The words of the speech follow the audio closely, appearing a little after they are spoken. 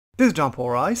This is John Paul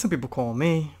Rice, some people call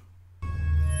me.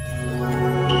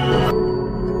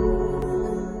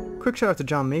 Quick shout out to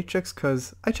John Matrix,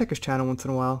 cause I check his channel once in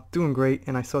a while, doing great,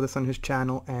 and I saw this on his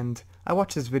channel, and I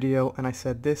watched this video, and I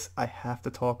said, this I have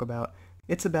to talk about.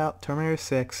 It's about Terminator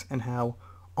 6, and how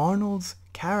Arnold's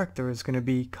character is going to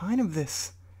be kind of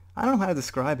this, I don't know how to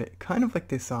describe it, kind of like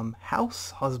this house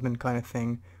husband kind of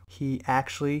thing. He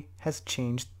actually has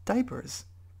changed diapers,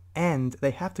 and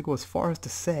they have to go as far as to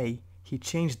say he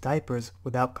changed diapers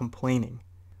without complaining.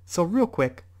 So real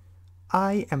quick,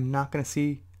 I am not going to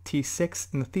see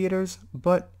T6 in the theaters,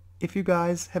 but if you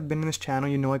guys have been in this channel,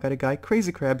 you know I got a guy,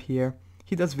 Crazy Crab, here.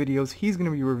 He does videos, he's going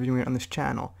to be reviewing it on this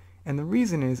channel. And the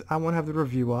reason is, I want to have the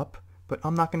review up, but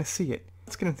I'm not going to see it.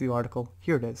 Let's get into the article.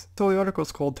 Here it is. So the article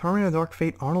is called Terminator Dark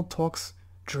Fate, Arnold Talks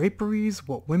Draperies,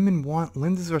 What Women Want,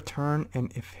 Linda's Return,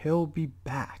 and If He'll Be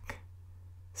Back.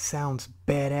 Sounds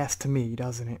badass to me,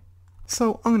 doesn't it?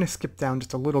 So I'm going to skip down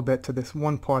just a little bit to this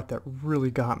one part that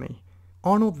really got me.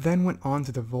 Arnold then went on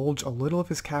to divulge a little of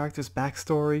his character's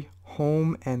backstory,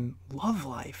 home, and love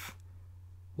life.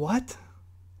 What?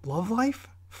 Love life?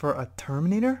 For a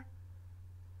Terminator?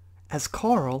 As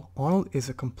Carl, Arnold is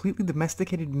a completely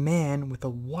domesticated man with a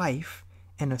wife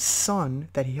and a son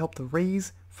that he helped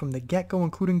raise from the get-go,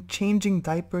 including changing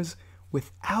diapers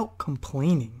without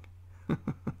complaining.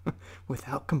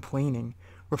 Without complaining.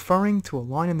 Referring to a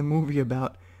line in the movie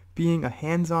about being a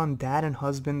hands-on dad and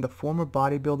husband, the former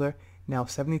bodybuilder, now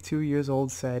 72 years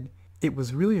old, said, "It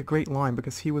was really a great line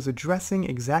because he was addressing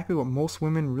exactly what most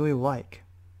women really like."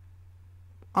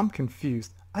 I'm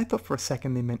confused. I thought for a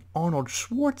second they meant Arnold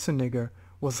Schwarzenegger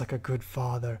was like a good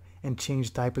father and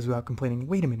changed diapers without complaining.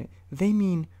 Wait a minute. They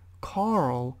mean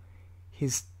Carl,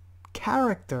 his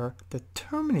character, the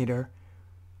Terminator,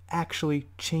 actually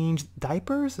changed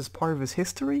diapers as part of his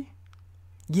history?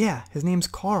 Yeah, his name's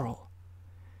Carl.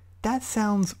 That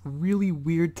sounds really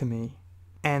weird to me.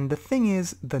 And the thing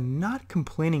is, the not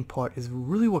complaining part is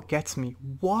really what gets me.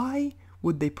 Why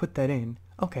would they put that in?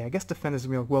 Okay, I guess defenders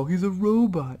will be like, well, he's a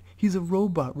robot. He's a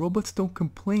robot. Robots don't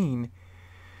complain.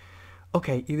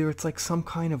 Okay, either it's like some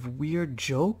kind of weird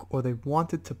joke, or they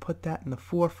wanted to put that in the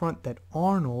forefront that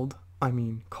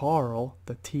Carl,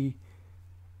 the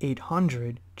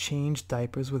T-800, changed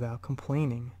diapers without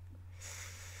complaining.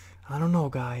 I don't know,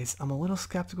 guys. I'm a little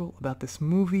skeptical about this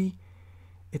movie.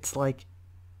 It's like,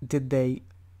 did they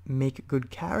make good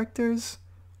characters,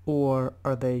 or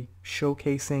are they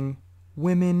showcasing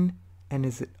women, and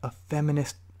is it a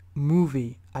feminist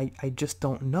movie? I just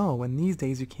don't know, and these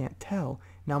days you can't tell.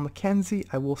 Now, Mackenzie,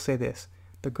 I will say this.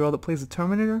 The girl that plays the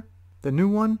Terminator, the new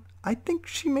one, I think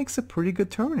she makes a pretty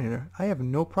good Terminator. I have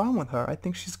no problem with her. I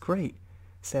think she's great.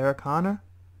 Sarah Connor,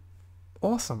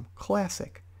 awesome,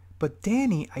 classic. But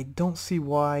Danny, I don't see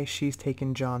why she's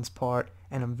taken John's part,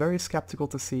 and I'm very skeptical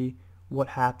to see what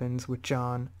happens with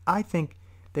John. I think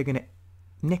they're going to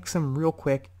nix him real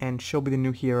quick, and she'll be the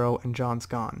new hero, and John's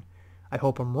gone. I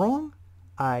hope I'm wrong.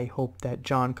 I hope that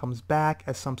John comes back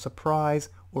as some surprise,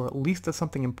 or at least does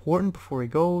something important before he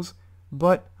goes,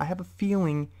 but I have a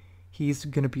feeling he's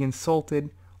going to be insulted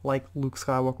like Luke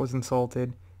Skywalker was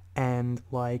insulted, and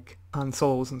like Han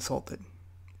Solo was insulted.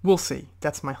 We'll see.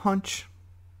 That's my hunch.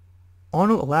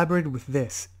 Arnold elaborated with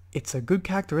this: "It's a good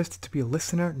characteristic to be a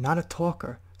listener, not a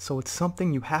talker, so it's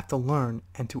something you have to learn,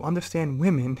 and to understand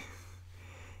women,"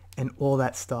 and all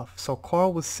that stuff. So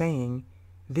Carl was saying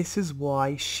this is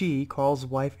why Carl's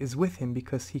wife, is with him,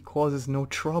 because he causes no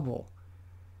trouble.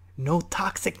 No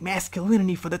toxic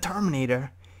masculinity for the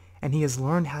Terminator. And he has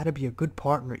learned how to be a good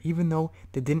partner, even though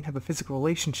they didn't have a physical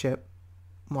relationship.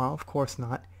 Well, of course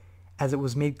not. As it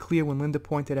was made clear when Linda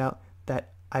pointed out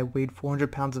that I weighed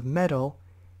 400 pounds of metal,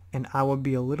 and I would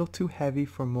be a little too heavy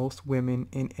for most women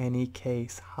in any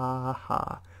case. Ha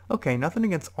ha. Okay, nothing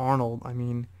against Arnold. I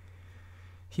mean,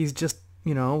 he's just,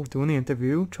 doing the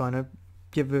interview, trying to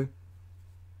give a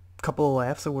couple of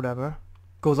laughs or whatever.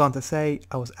 Goes on to say,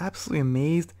 "I was absolutely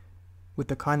amazed with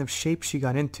the kind of shape she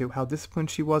got into, how disciplined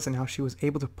she was, and how she was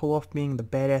able to pull off being the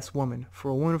badass woman. For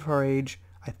a woman of her age,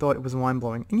 I thought it was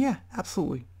mind-blowing." And yeah,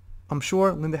 absolutely. I'm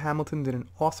sure Linda Hamilton did an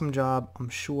awesome job. I'm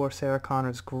sure Sarah Connor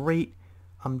is great.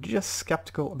 I'm just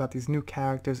skeptical about these new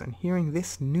characters, and hearing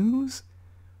this news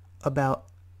about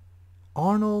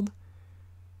Arnold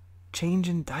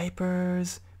changing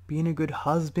diapers, being a good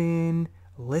husband,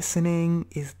 listening,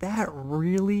 is that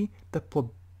really the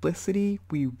publicity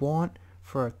we want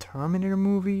for a Terminator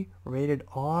movie rated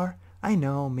R? I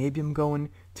know, maybe I'm going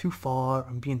too far,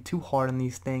 I'm being too hard on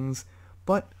these things,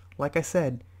 but like I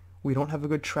said, we don't have a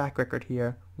good track record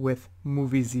here with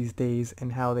movies these days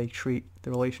and how they treat the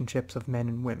relationships of men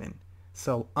and women.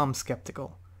 So I'm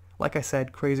skeptical. Like I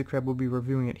said, Crazy Crab will be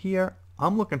reviewing it here.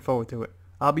 I'm looking forward to it.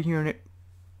 I'll be hearing it,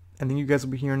 and then you guys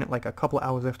will be hearing it like a couple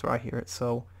hours after I hear it,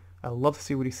 so I love to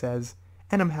see what he says,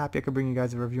 and I'm happy I could bring you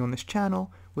guys a review on this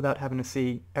channel without having to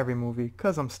see every movie,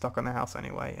 because I'm stuck on the house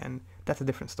anyway, and that's a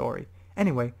different story.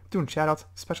 Anyway, doing shoutouts,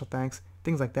 special thanks,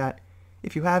 things like that.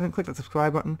 If you haven't, click the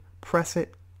subscribe button, press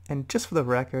it, and just for the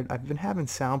record, I've been having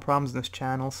sound problems in this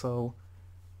channel, so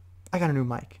I got a new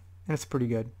mic, and it's pretty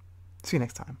good. See you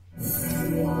next time.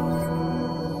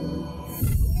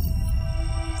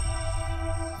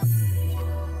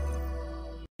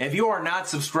 If you are not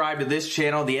subscribed to this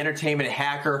channel, The Entertainment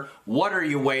Hacker, what are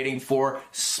you waiting for?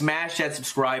 Smash that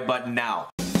subscribe button now.